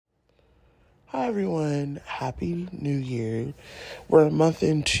Hi everyone, Happy New Year. We're a month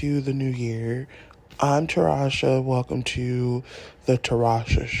into the new year. I'm Tarasha. Welcome to the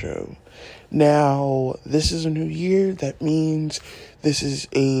Tarasha Show. Now, this is a new year. That means this is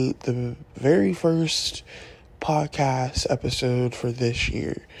the very first podcast episode for this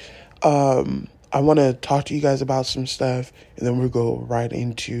year. I want to talk to you guys about some stuff, and then we'll go right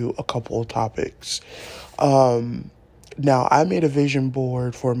into a couple of topics. Now, I made a vision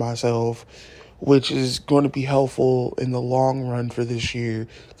board for myself, which is going to be helpful in the long run for this year,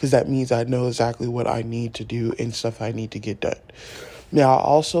 because that means I know exactly what I need to do and stuff I need to get done. Now, I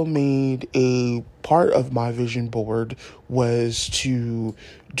also made a part of my vision board was to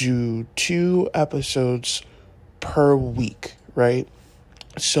do 2 episodes per week, right?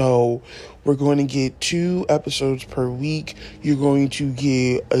 So we're going to get 2 episodes per week. You're going to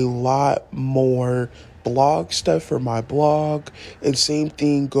get a lot more blog stuff for my blog, and same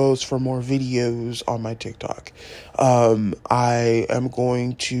thing goes for more videos on my TikTok. I am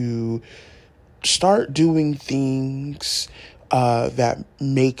going to start doing things that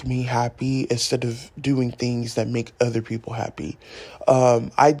make me happy instead of doing things that make other people happy.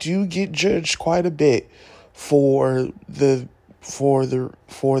 I do get judged quite a bit for the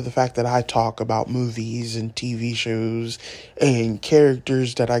fact that I talk about movies and TV shows and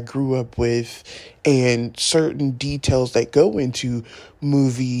characters that I grew up with and certain details that go into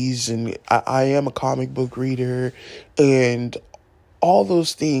movies. And I am a comic book reader and all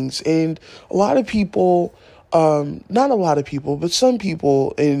those things. And a lot of people, not a lot of people, but some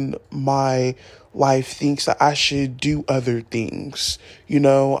people in my life thinks that I should do other things.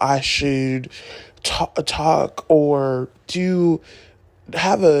 I should talk or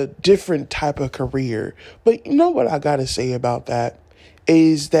have a different type of career. But you know what I gotta say about that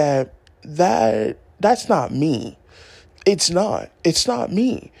is that's not me. It's not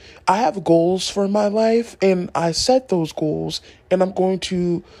me. I have goals for my life and I set those goals and I'm going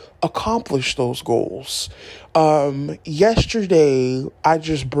to accomplish those goals. Yesterday I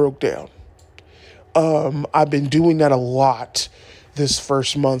just broke down. I've been doing that a lot this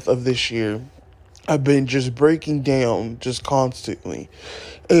first month of this year. I've been just breaking down just constantly.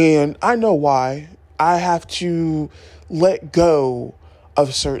 And I know why. I have to let go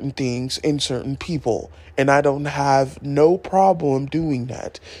of certain things and certain people. And I don't have no problem doing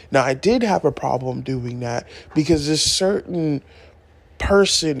that. Now, I did have a problem doing that because this certain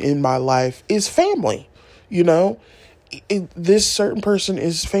person in my life is family. This certain person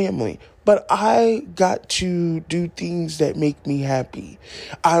is family. But I got to do things that make me happy.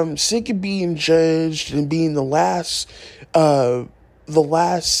 I'm sick of being judged and being the last, like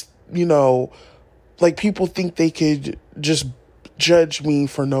people think they could just judge me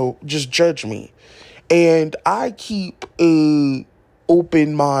just judge me. And I keep a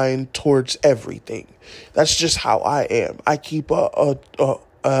open mind towards everything. That's just how I am. I keep a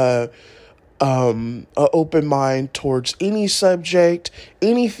open mind towards any subject,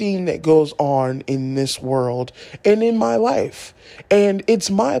 anything that goes on in this world and in my life. And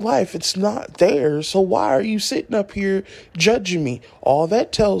it's my life. It's not theirs. So why are you sitting up here judging me? All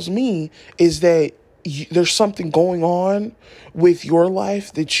that tells me is that there's something going on with your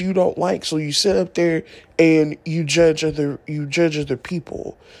life that you don't like. So you sit up there and you judge other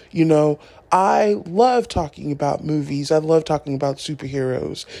people. I love talking about movies. I love talking about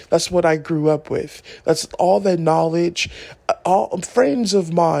superheroes. That's what I grew up with. That's all that knowledge. All friends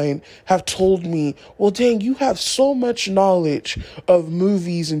of mine have told me, well, dang, you have so much knowledge of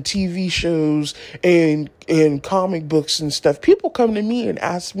movies and TV shows and comic books and stuff. People come to me and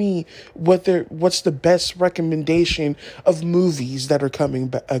ask me what's the best recommendation of movies that are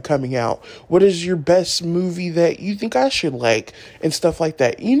coming out. What is your best movie that you think I should like and stuff like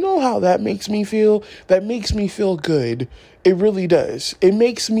that. You know how that makes me feel? That makes me feel good. It really does. It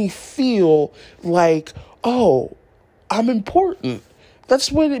makes me feel like, oh, I'm important.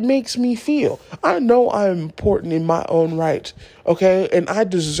 That's what it makes me feel. I know I'm important in my own right, okay? And I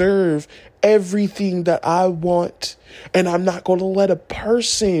deserve everything that I want. And I'm not going to let a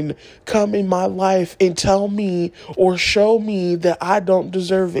person come in my life and tell me or show me that I don't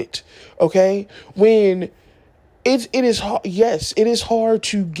deserve it, okay? When it is hard, yes, it is hard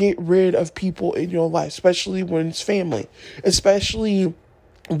to get rid of people in your life, especially when it's family, especially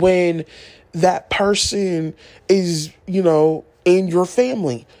when that person is, in your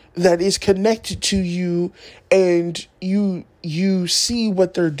family that is connected to you and you see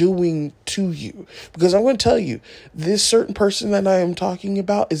what they're doing to you. Because I'm going to tell you, this certain person that I am talking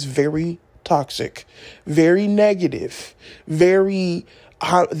about is very toxic, very negative, very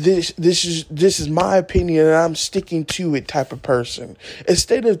this is my opinion and I'm sticking to it type of person.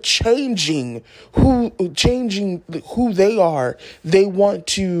 Instead of changing who they are, they want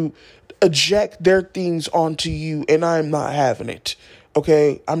to eject their things onto you, and I'm not having it.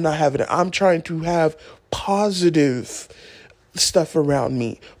 Okay? I'm not having it. I'm trying to have positive stuff around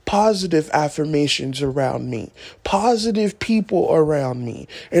me, positive affirmations around me, positive people around me.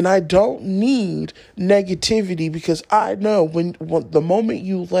 And I don't need negativity, because I know when the moment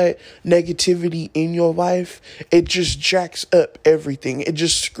you let negativity in your life, it just jacks up everything. It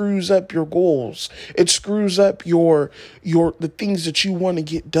just screws up your goals. It screws up the things that you want to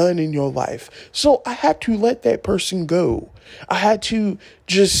get done in your life. So I had to let that person go. I had to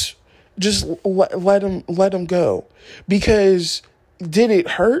just let him go. Because did it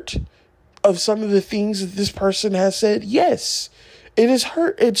hurt of some of the things that this person has said? Yes, it is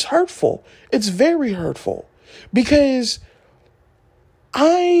hurt. It's hurtful. It's very hurtful, because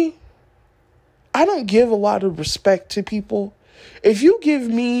I don't give a lot of respect to people. If you give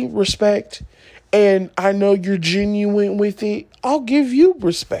me respect and I know you're genuine with it, I'll give you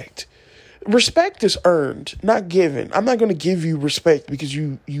respect. Respect is earned, not given. I'm not going to give you respect because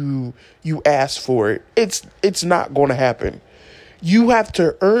you asked for it. It's not going to happen. You have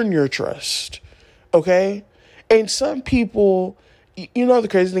to earn your trust. Okay? And some people, the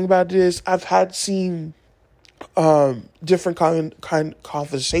crazy thing about this, I've had seen different kind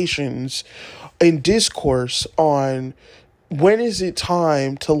conversations and discourse on when is it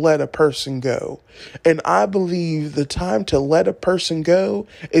time to let a person go? And I believe the time to let a person go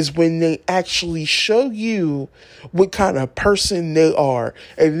is when they actually show you what kind of person they are.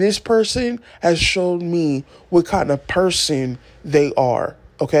 And this person has shown me what kind of person they are.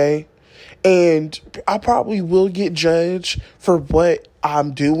 Okay? And I probably will get judged for what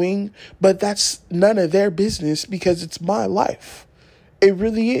I'm doing, but that's none of their business, because it's my life. It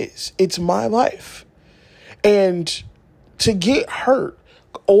really is. It's my life. And to get hurt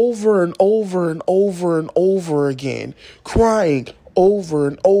over and over and over and over again, crying over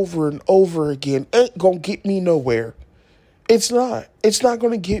and over and over again, ain't gonna get me nowhere. It's not. It's not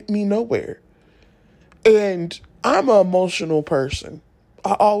gonna get me nowhere. And I'm an emotional person.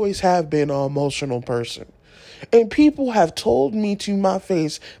 I always have been an emotional person. And people have told me to my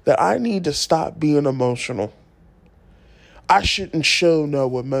face that I need to stop being emotional. I shouldn't show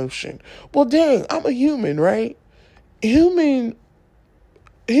no emotion. Well, dang, I'm a human, right? Humans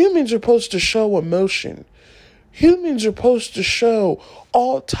are supposed to show emotion. Humans are supposed to show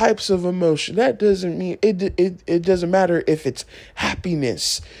all types of emotion. That doesn't mean it doesn't matter if it's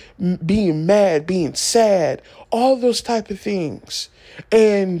happiness, being mad, being sad, all those type of things.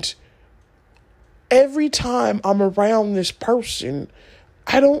 And every time I'm around this person,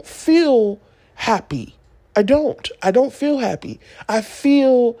 I don't feel happy. I don't feel happy. I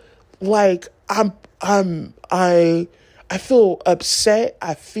feel like I feel upset.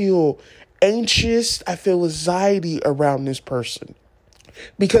 I feel anxious. I feel anxiety around this person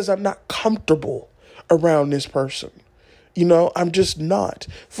because I'm not comfortable around this person. I'm just not.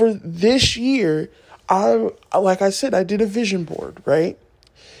 For this year, like I said, I did a vision board, right?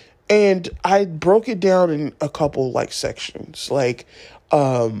 And I broke it down in a couple sections,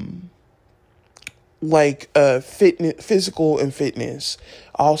 fitness, physical and fitness.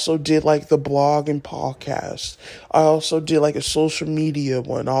 I also did the blog and podcast. I also did a social media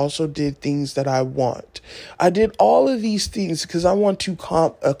one. I also did things that I want. I did all of these things because I want to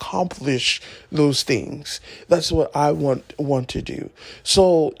accomplish those things. That's what I want to do.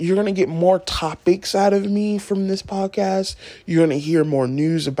 So you're going to get more topics out of me from this podcast. You're going to hear more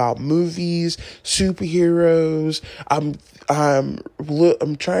news about movies, superheroes. I'm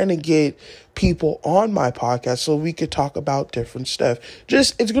trying to get people on my podcast so we could talk about different stuff.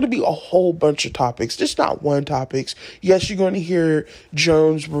 It's going to be a whole bunch of topics, just not one topics. Yes, you're going to hear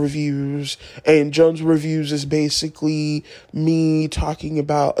Jones Reviews, and Jones Reviews is basically me talking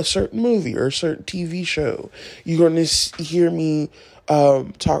about a certain movie or a certain TV show. You're going to hear me you're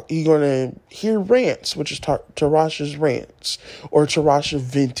going to hear rants, which is Tarasha's rants or Tarasha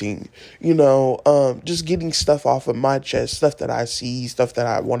venting, just getting stuff off of my chest, stuff that I see, stuff that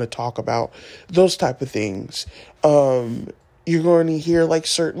I want to talk about, those type of things. You're going to hear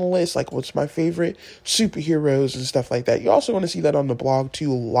certain lists, what's my favorite superheroes and stuff like that. You're also going to see that on the blog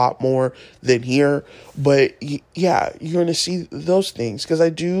too, a lot more than here. But yeah, you're going to see those things because I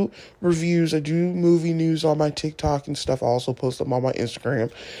do reviews, I do movie news on my TikTok and stuff. I also post them on my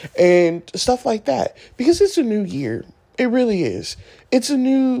Instagram and stuff like that because it's a new year. It really is. It's a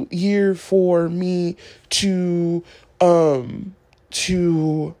new year for me to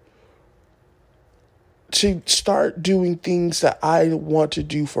to start doing things that I want to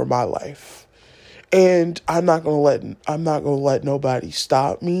do for my life. And I'm not going to let nobody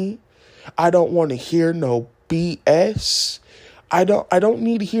stop me. I don't want to hear no BS. I don't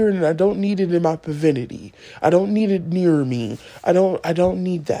need to hear it, and I don't need it in my vicinity. I don't need it near me. I don't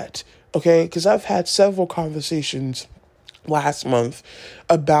need that. Okay? Because I've had several conversations last month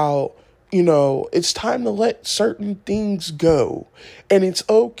about, it's time to let certain things go. And it's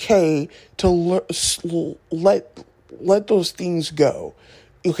okay to let those things go.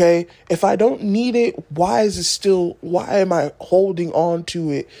 Okay? If I don't need it, why am I holding on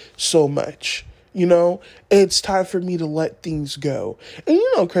to it so much? It's time for me to let things go.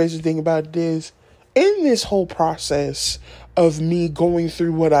 And crazy thing about it is, in this whole process of me going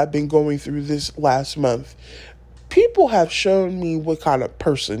through what I've been going through this last month, people have shown me what kind of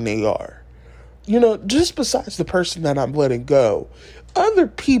person they are. Just besides the person that I'm letting go, other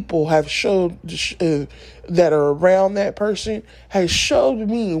people have showed that are around that person has showed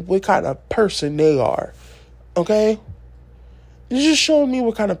me what kind of person they are. Okay? They just showed me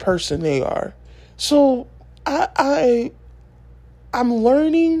what kind of person they are. So I'm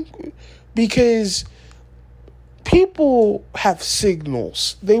learning, because people have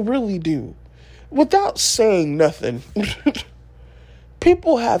signals. They really do. Without saying nothing,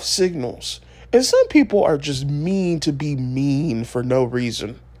 people have signals. And some people are just mean to be mean for no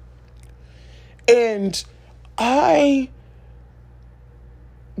reason. And I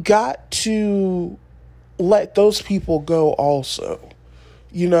got to let those people go also.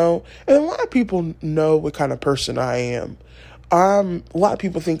 And a lot of people know what kind of person I am. A lot of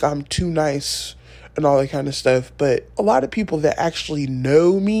people think I'm too nice and all that kind of stuff. But a lot of people that actually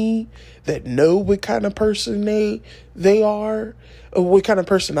know me, that know what kind of person they are, or what kind of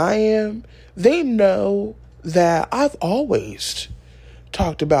person I am, they know that I've always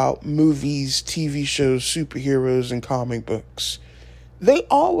talked about movies, TV shows, superheroes, and comic books. They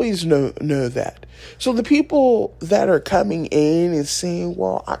always know that. So the people that are coming in and saying,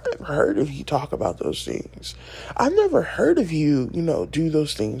 well, I've never heard of you talk about those things. I've never heard of you, do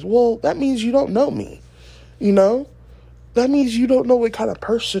those things. Well, that means you don't know me, That means you don't know what kind of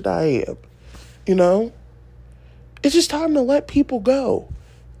person I am, It's just time to let people go,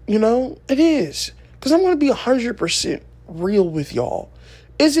 It is. Because I'm going to be 100% real with y'all.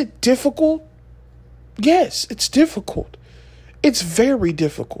 Is it difficult? Yes, it's difficult. It's very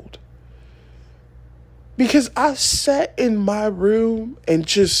difficult. Because I sat in my room and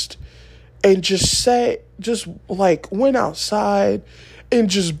went outside and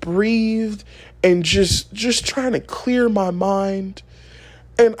just breathed and just trying to clear my mind.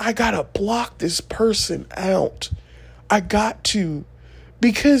 And I gotta block this person out. I got to.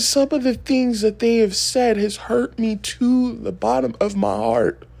 Because some of the things that they have said has hurt me to the bottom of my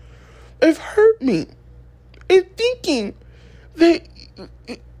heart. They've hurt me. And thinking that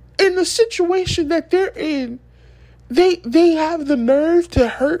in the situation that they're in, they have the nerve to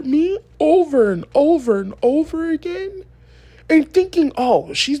hurt me over and over and over again, and thinking,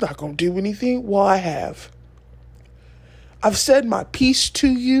 oh, she's not going to do anything. Well, I have. I've said my piece to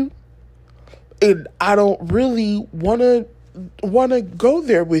you, and I don't really want to go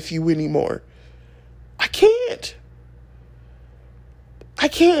there with you anymore. I can't. I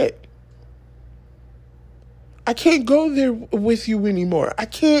can't go there with you anymore. I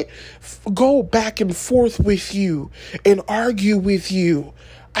can't go back and forth with you and argue with you.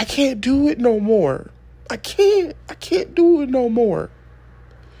 I can't do it no more. I can't do it no more.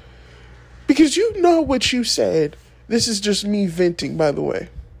 Because you know what you said. This is just me venting, by the way.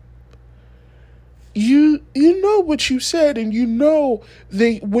 You know what you said, and you know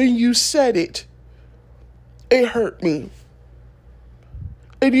that when you said it, it hurt me.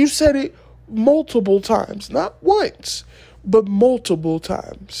 And you said it multiple times, not once, but multiple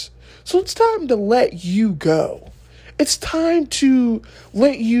times. So it's time to let you go. It's time to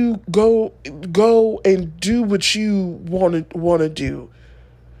let you go and do what you want to do.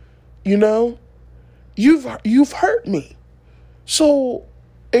 You've hurt me. So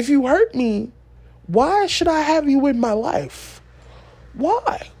if you hurt me, why should I have you in my life?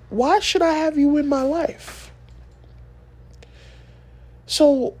 Why? Why should I have you in my life?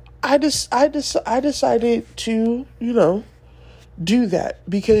 So I decided to, do that,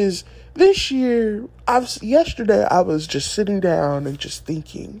 because this year, yesterday I was just sitting down and just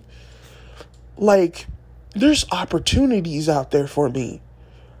thinking, like, there's opportunities out there for me.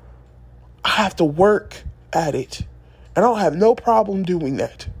 I have to work at it, and I don't have no problem doing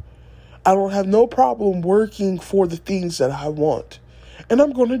that. I don't have no problem working for the things that I want, and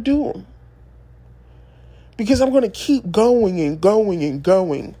I'm going to do them, because I'm going to keep going and going and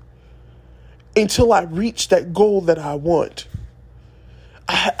going. until I reach that goal that I want.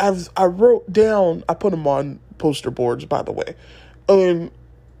 I wrote down, I put them on poster boards, by the way.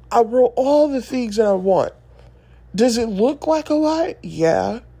 I wrote all the things that I want. Does it look like a lot?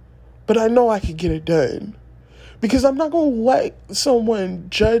 Yeah. But I know I can get it done. Because I'm not going to let someone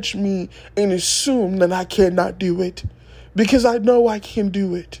judge me and assume that I cannot do it. Because I know I can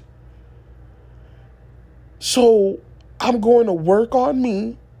do it. So I'm going to work on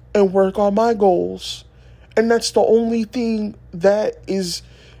me and work on my goals. And that's the only thing that is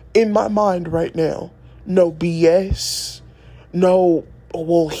in my mind right now. No BS. No,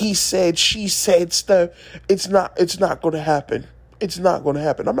 well, he said, she said stuff. It's not going to happen. It's not going to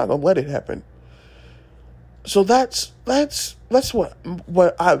happen. I'm not going to let it happen. So that's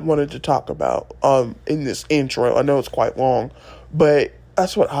what I wanted to talk about in this intro. I know it's quite long, but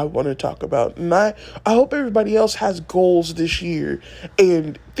that's what I want to talk about. And I hope everybody else has goals this year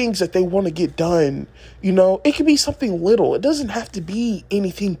and things that they want to get done. You know, it could be something little. It doesn't have to be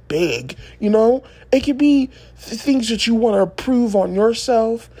anything big, you know? It could be things that you want to improve on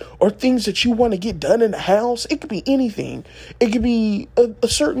yourself or things that you want to get done in the house. It could be anything. It could be a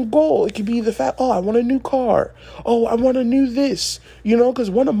certain goal. It could be the fact, I want a new car. I want a new this, you know, because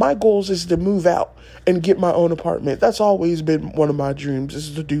one of my goals is to move out and get my own apartment. That's always been one of my dreams,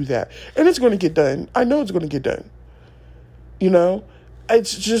 is to do that. And it's going to get done. I know it's going to get done. You know,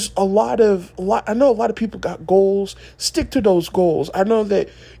 it's just I know a lot of people got goals. Stick to those goals. I know that,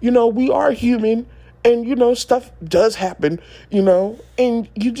 you know, we are human and, you know, stuff does happen, you know, and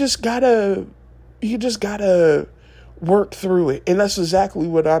you just gotta work through it. And that's exactly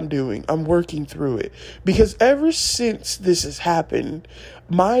what I'm doing. I'm working through it because ever since this has happened,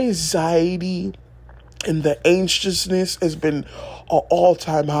 my anxiety and the anxiousness has been an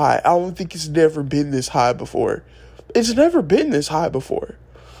all-time high. I don't think it's never been this high before. It's never been this high before.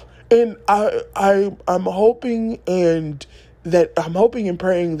 And I'm hoping and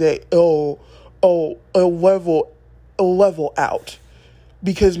praying that it'll level out.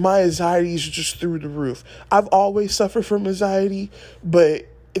 Because my anxiety is just through the roof. I've always suffered from anxiety, but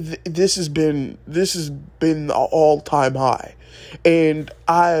this has been an all-time high. And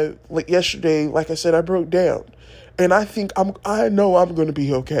yesterday, like I said, I broke down. And I know I'm going to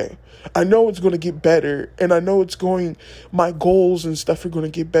be okay. I know it's going to get better. And I know my goals and stuff are going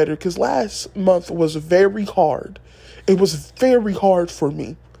to get better. Because last month was very hard. It was very hard for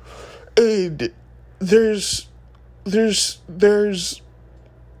me. And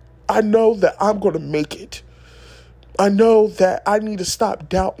I know that I'm going to make it. I know that I need to stop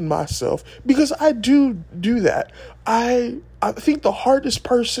doubting myself because I do that. I think the hardest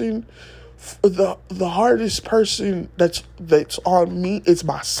person that's on me is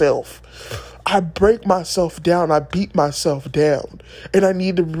myself. I break myself down. I beat myself down, and I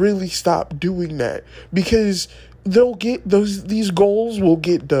need to really stop doing that because these goals will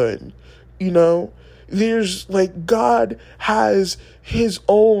get done. You know, there's God has His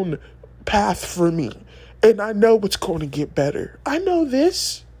own path for me. And I know it's going to get better. I know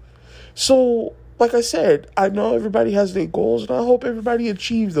this. So, like I said, I know everybody has their goals, and I hope everybody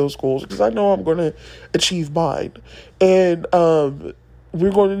achieves those goals because I know I'm going to achieve mine. And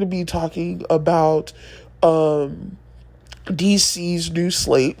we're going to be talking about DC's new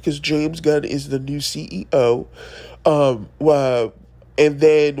slate because James Gunn is the new CEO. And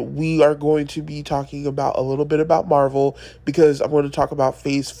then we are going to be talking about a little bit about Marvel because I'm going to talk about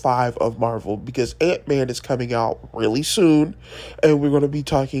Phase 5 of Marvel because Ant-Man is coming out really soon and we're going to be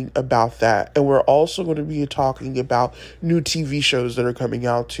talking about that. And we're also going to be talking about new TV shows that are coming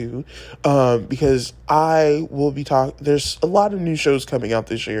out too because there's a lot of new shows coming out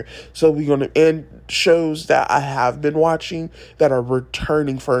this year. So we're going to end shows that I have been watching that are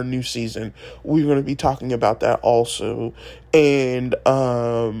returning for a new season. We're going to be talking about that also. And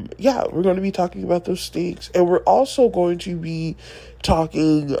we're going to be talking about those things, and we're also going to be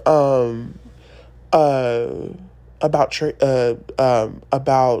talking we're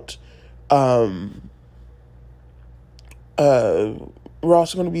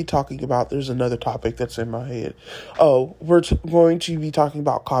also going to be talking about, there's another topic that's in my head. We're going to be talking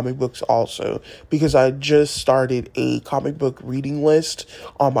about comic books also, because I just started a comic book reading list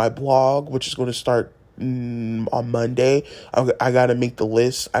on my blog, which is going to start on Monday. I got to make the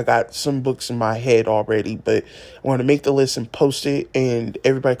list. I got some books in my head already, but I want to make the list and post it, and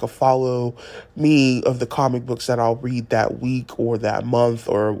everybody can follow me of the comic books that I'll read that week or that month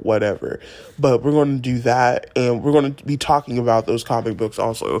or whatever. But we're going to do that, and we're going to be talking about those comic books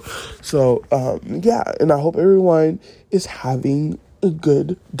also. So, and I hope everyone is having a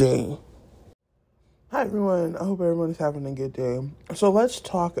good day. Hi everyone, I hope everyone is having a good day. So let's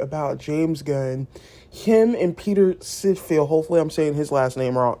talk about James Gunn. Him and Peter Safran, hopefully I'm saying his last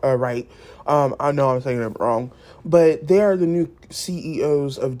name wrong, right. I know I'm saying it wrong. But they are the new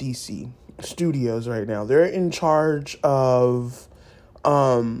CEOs of DC Studios right now. They're in charge of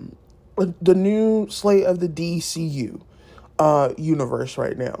the new slate of the DCU universe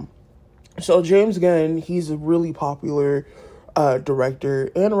right now. So James Gunn, he's a really popular director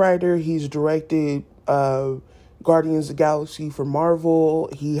and writer. He's directed Guardians of the Galaxy for Marvel.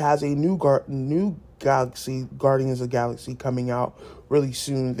 He has a new Galaxy Guardians of the Galaxy coming out really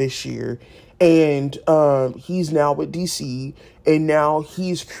soon this year. And he's now with DC, and now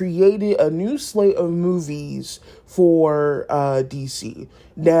he's created a new slate of movies for DC.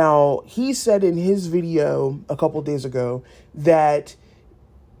 Now, he said in his video a couple days ago that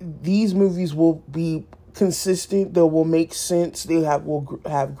these movies will be consistent. They will make sense. They will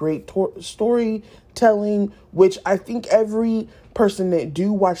have great storytelling, which I think every person that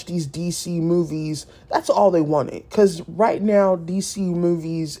do watch these DC movies, that's all they wanted. Because right now, DC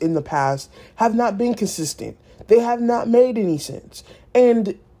movies in the past have not been consistent. They have not made any sense.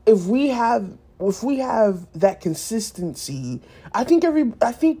 And if we have that consistency, I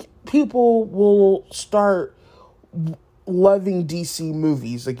think people will start loving DC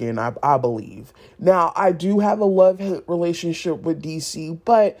movies again, I believe. Now, I do have a love-hate relationship with DC,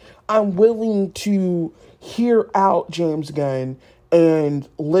 but I'm willing to hear out James Gunn and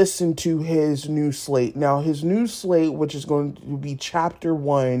listen to his new slate. Now, his new slate, which is going to be Chapter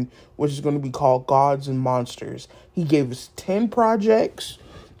 1, which is going to be called Gods and Monsters. He gave us 10 projects,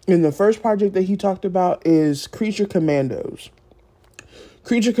 and the first project that he talked about is Creature Commandos.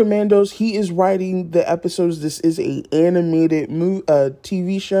 Creature Commandos, he is writing the episodes. This is a animated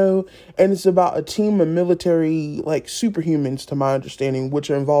TV show, and it's about a team of military, like, superhumans, to my understanding, which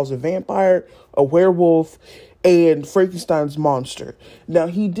involves a vampire, a werewolf, and Frankenstein's monster. Now,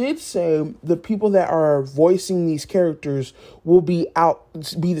 he did say the people that are voicing these characters will be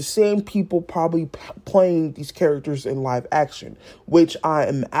the same people probably playing these characters in live action, which I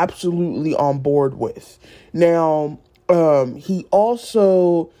am absolutely on board with. Now, he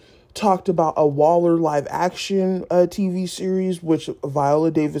also talked about a Waller live action TV series, which Viola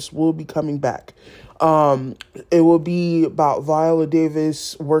Davis will be coming back. It will be about Viola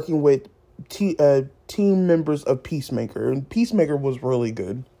Davis working with team members of Peacemaker, and Peacemaker was really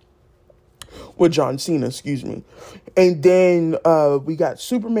good. With John Cena, excuse me. And then we got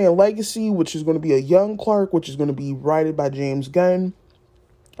Superman Legacy, which is going to be a young Clark, which is going to be written by James Gunn.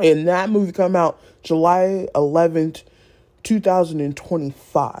 And that movie come out July 11th,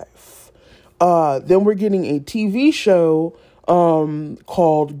 2025. Then we're getting a TV show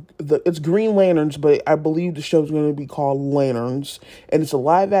called it's Green Lanterns, but I believe the show is going to be called Lanterns, and it's a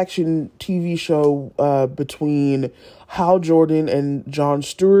live action TV show between Hal Jordan and Jon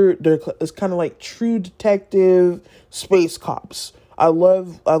Stewart. It's kind of like True Detective space cops. I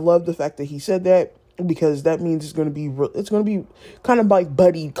love the fact that he said that, because that means it's going to be kind of like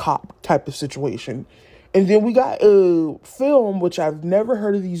buddy cop type of situation. And then we got a film, which I've never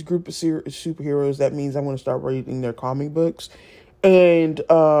heard of these group of superheroes. That means I'm going to start reading their comic books. And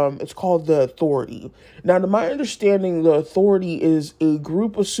it's called The Authority. Now, to my understanding, The Authority is a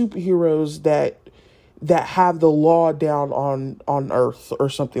group of superheroes that have the law down on Earth or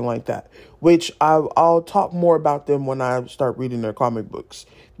something like that, which I'll talk more about them when I start reading their comic books.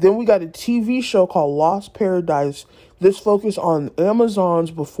 Then we got a TV show called Lost Paradise. This focused on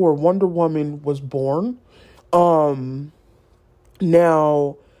Amazons before Wonder Woman was born.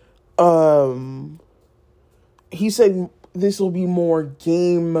 He said this will be more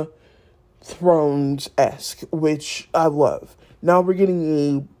Game Thrones-esque, which I love. Now we're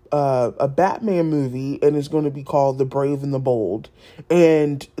getting a Batman movie, and it's going to be called The Brave and the Bold.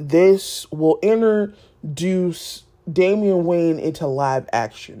 And this will introduce Damian Wayne into live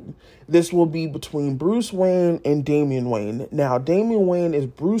action. This will be between Bruce Wayne and Damian Wayne. Now, Damian Wayne is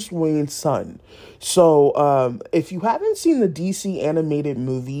Bruce Wayne's son. So, if you haven't seen the DC animated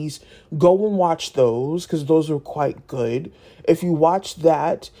movies, go and watch those, because those are quite good. If you watch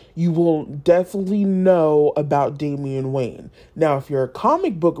that, you will definitely know about Damian Wayne. Now, if you're a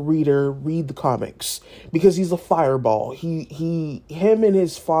comic book reader, read the comics, because he's a fireball. Him and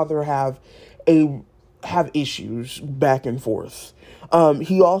his father have issues back and forth.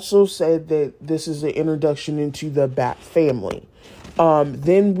 He also said that this is an introduction into the Bat family.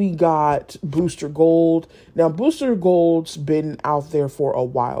 Then we got Booster Gold. Now, Booster Gold's been out there for a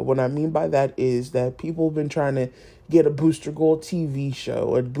while. What I mean by that is that people have been trying to get a Booster Gold TV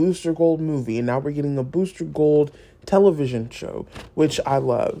show, a Booster Gold movie, and now we're getting a Booster Gold television show, which I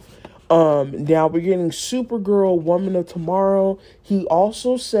love. Now we're getting Supergirl, Woman of Tomorrow. He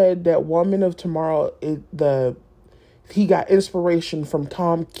also said that Woman of Tomorrow, he got inspiration from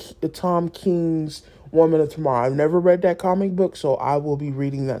Tom King's Woman of Tomorrow. I've never read that comic book, so I will be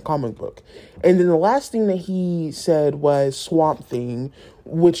reading that comic book. And then the last thing that he said was Swamp Thing,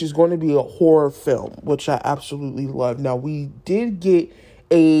 which is going to be a horror film, which I absolutely love. Now, we did get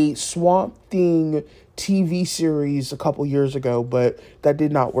a Swamp Thing TV series a couple years ago, but that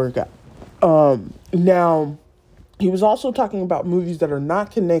did not work out. Now, he was also talking about movies that are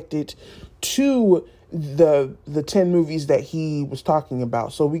not connected to the 10 movies that he was talking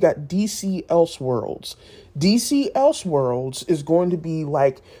about. So we got DC Elseworlds. DC Elseworlds is going to be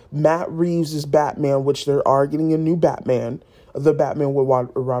like Matt Reeves' Batman, which they are getting a new Batman, the Batman with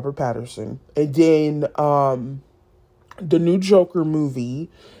Robert Pattinson, and then the new Joker movie,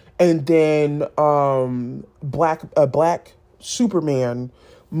 and then Black Superman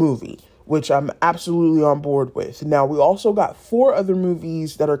movie, which I'm absolutely on board with. Now, we also got 4 other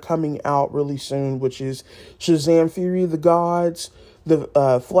movies that are coming out really soon, which is Shazam! Fury of the Gods,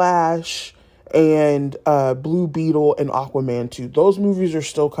 The Flash, and Blue Beetle and Aquaman 2. Those movies are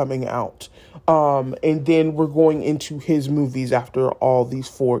still coming out. And then we're going into his movies after all these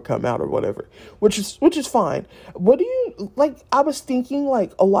 4 come out or whatever, which is fine. What do you like? I was thinking,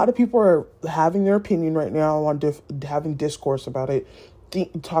 like, a lot of people are having their opinion right now on having discourse about it,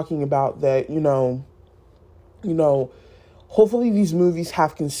 talking about that, hopefully these movies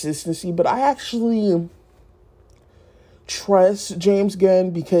have consistency, but I actually trust James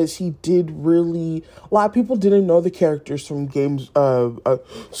Gunn because he did really, a lot of people didn't know the characters from Guardians of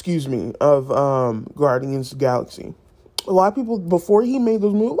the Galaxy. A lot of people, before he made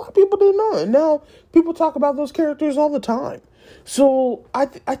those movies, a lot of people didn't know it. Now people talk about those characters all the time. So I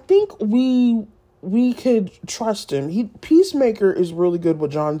think we could trust him. Peacemaker is really good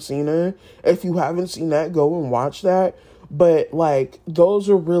with John Cena. If you haven't seen that, go and watch that. But like, those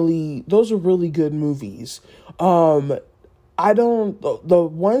are really good movies. The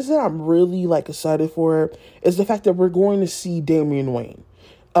ones that I'm really like excited for is the fact that we're going to see Damian Wayne.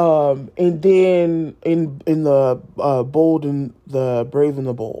 And then in the Bold and the Brave and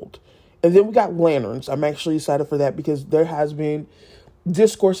the Bold. And then we got Lanterns. I'm actually excited for that because there has been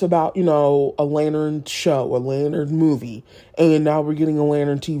discourse about, a Lantern show, a Lantern movie, and now we're getting a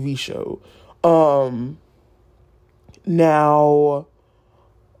Lantern TV show.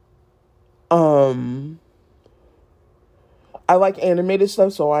 I like animated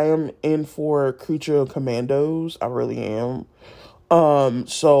stuff, so I am in for Creature of Commandos. I really am.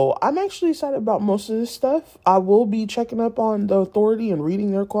 So I'm actually excited about most of this stuff. I will be checking up on The Authority and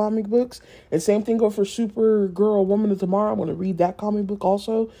reading their comic books. And same thing go for Supergirl, Woman of Tomorrow. I'm going to read that comic book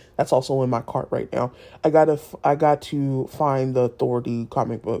also. That's also in my cart right now. I got to find The Authority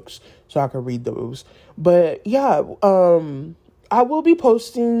comic books so I can read those. But yeah, I will be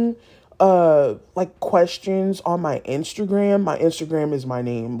posting like questions on my Instagram. My Instagram is my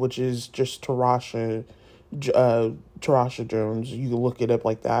name, which is just Tarasha Jones. You can look it up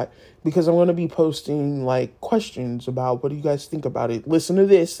like that because I'm going to be posting like questions about what do you guys think about it. Listen to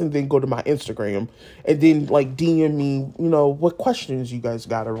this and then go to my Instagram and then like DM me, what questions you guys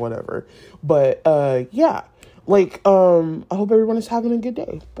got or whatever. But yeah, like I hope everyone is having a good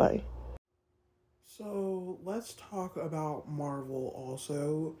day. Bye. So let's talk about Marvel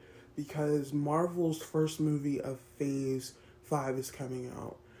also, because Marvel's first movie of Phase 5 is coming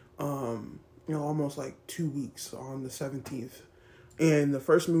out. Almost like 2 weeks on the 17th. And the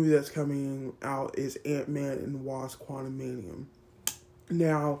first movie that's coming out is Ant-Man and the Wasp: Quantumanium.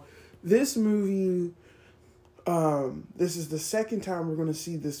 Now, this movie, this is the second time we're going to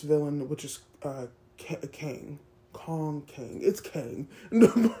see this villain, which is Kang. It's Kang.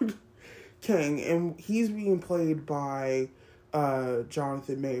 Kang, and he's being played by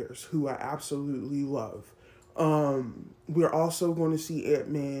Jonathan Majors, who I absolutely love. We're also going to see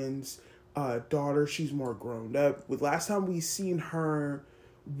Ant-Man's daughter. She's more grown up. With last time we seen her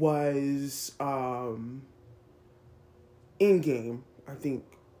was Endgame, I think.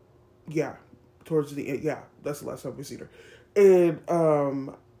 Yeah, towards the end. Yeah, that's the last time we seen her. And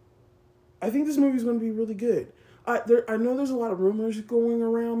I think this movie's going to be really good. I know there's a lot of rumors going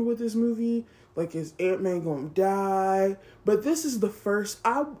around with this movie. Like, is Ant-Man going to die? But this is the first,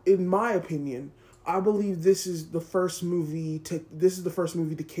 in my opinion, I believe this is the first movie to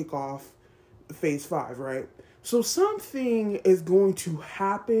kick off Phase 5, right? So something is going to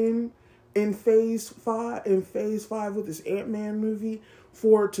happen in Phase 5 with this Ant-Man movie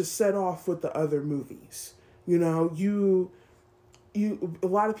for it to set off with the other movies. A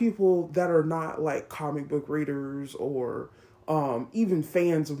lot of people that are not like comic book readers or even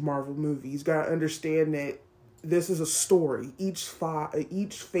fans of Marvel movies gotta understand that this is a story. Each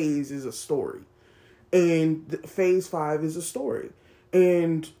phase is a story, and phase 5 is a story.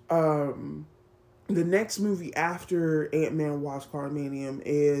 And the next movie after Ant-Man Wasp Quantumanium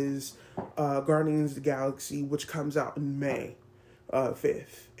is Guardians of the Galaxy, which comes out in May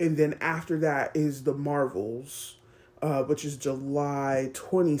 5th. And then after that is the Marvels, which is July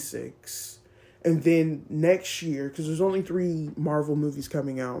 26th. And then next year, because there's only 3 Marvel movies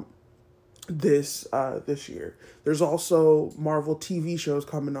coming out this year. There's also Marvel TV shows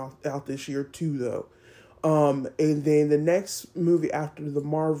coming out this year too, though. And then the next movie after the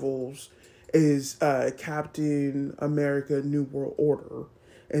Marvels is Captain America New World Order,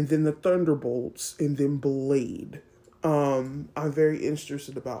 and then the Thunderbolts, and then Blade. I'm very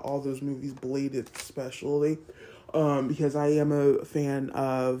interested about all those movies, Blade especially, because I am a fan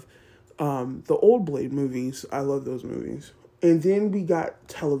of the old Blade movies. I love those movies. And then we got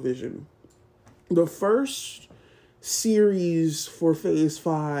television. The first series for Phase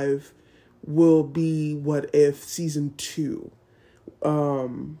 5 will be What If Season 2.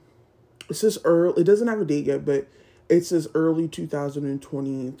 It says early, it doesn't have a date yet, but it says early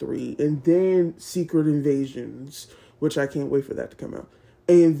 2023. And then Secret Invasions, which I can't wait for that to come out.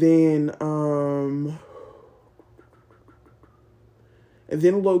 And then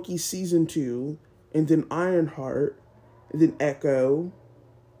Loki Season 2, and then Ironheart, and then Echo,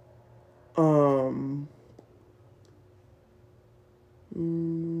 and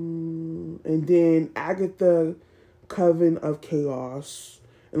then Agatha Coven of Chaos.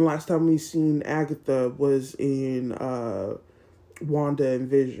 And last time we seen Agatha was in Wanda and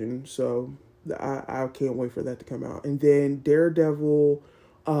Vision, so I can't wait for that to come out. And then Daredevil,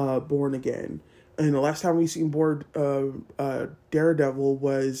 Born Again. And the last time we seen Daredevil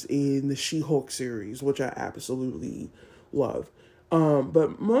was in the She-Hulk series, which I absolutely love.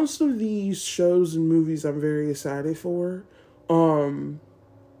 But most of these shows and movies I'm very excited for.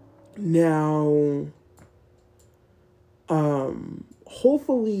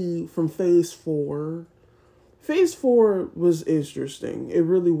 Hopefully from Phase 4. Phase 4 was interesting. It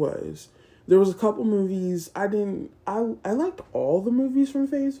really was. There was a couple movies I liked all the movies from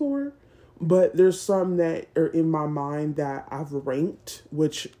Phase 4, but there's some that are in my mind that I've ranked,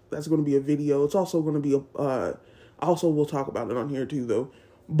 which that's going to be a video. It's also going to be also we'll talk about it on here too though.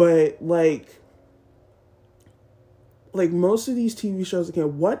 But like most of these TV shows,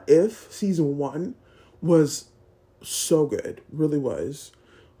 again, What If Season 1 was so good, really was.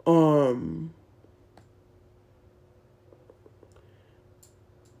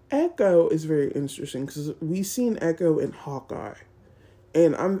 Echo is very interesting because we've seen Echo in Hawkeye,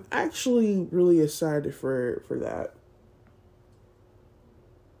 and I'm actually really excited for that.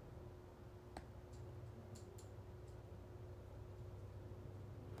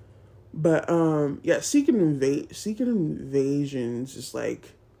 But yeah, Secret Invasions is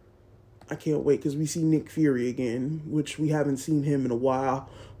like, I can't wait because we see Nick Fury again, which we haven't seen him in a while.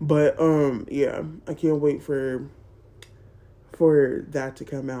 But yeah, I can't wait for that to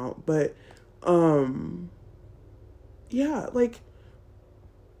come out. But yeah, like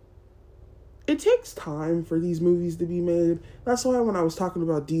it takes time for these movies to be made. That's why when I was talking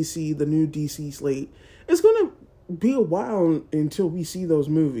about DC, the new DC slate, it's gonna be a while until we see those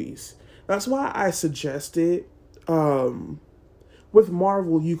movies. That's why I suggested with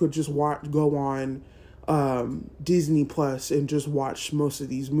Marvel, you could just go on Disney Plus and just watch most of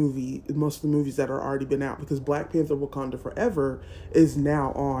the movies that are already been out, because Black Panther: Wakanda Forever is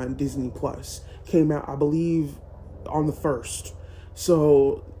now on Disney Plus. Came out, I believe, on the 1st.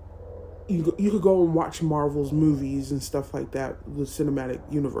 So you could go and watch Marvel's movies and stuff like that, the cinematic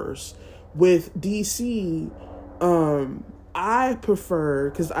universe. With DC, I prefer,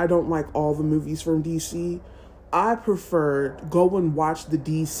 because I don't like all the movies from DC, I prefer go and watch the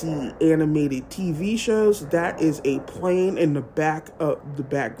DC animated TV shows. That is a plane in the back of the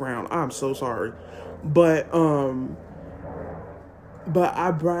background. I'm so sorry. But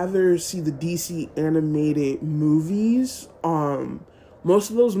I'd rather see the DC animated movies. Most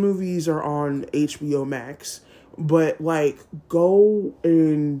of those movies are on HBO Max, but like go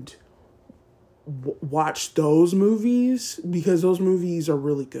and watch those movies because those movies are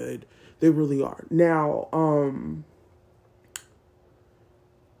really good. They really are. Now, or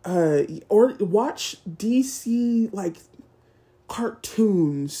watch DC like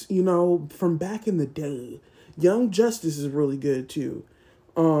cartoons, from back in the day. Young Justice is really good too.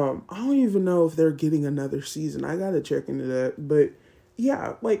 I don't even know if they're getting another season. I gotta check into that. But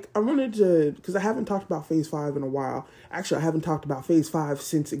yeah, like I wanted to, because I haven't talked about Phase 5 in a while. Actually, I haven't talked about Phase 5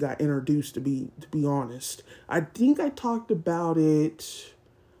 since it got introduced, to be honest. I think I talked about it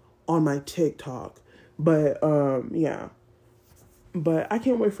on my TikTok. But yeah. But I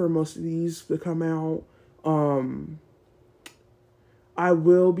can't wait for most of these to come out. I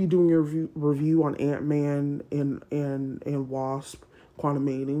will be doing a review on Ant-Man and Wasp: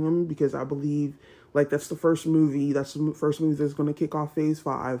 Quantumanium, because I believe like that's the first movie. That's the first movie that's going to kick off Phase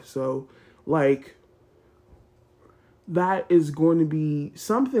 5. So like that is going to be,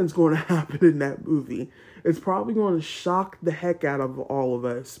 something's going to happen in that movie. It's probably going to shock the heck out of all of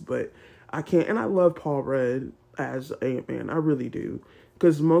us, but I can't. And I love Paul Rudd as Ant-Man. I really do,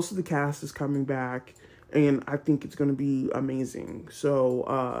 because most of the cast is coming back, and I think it's going to be amazing. So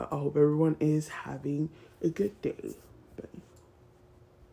I hope everyone is having a good day.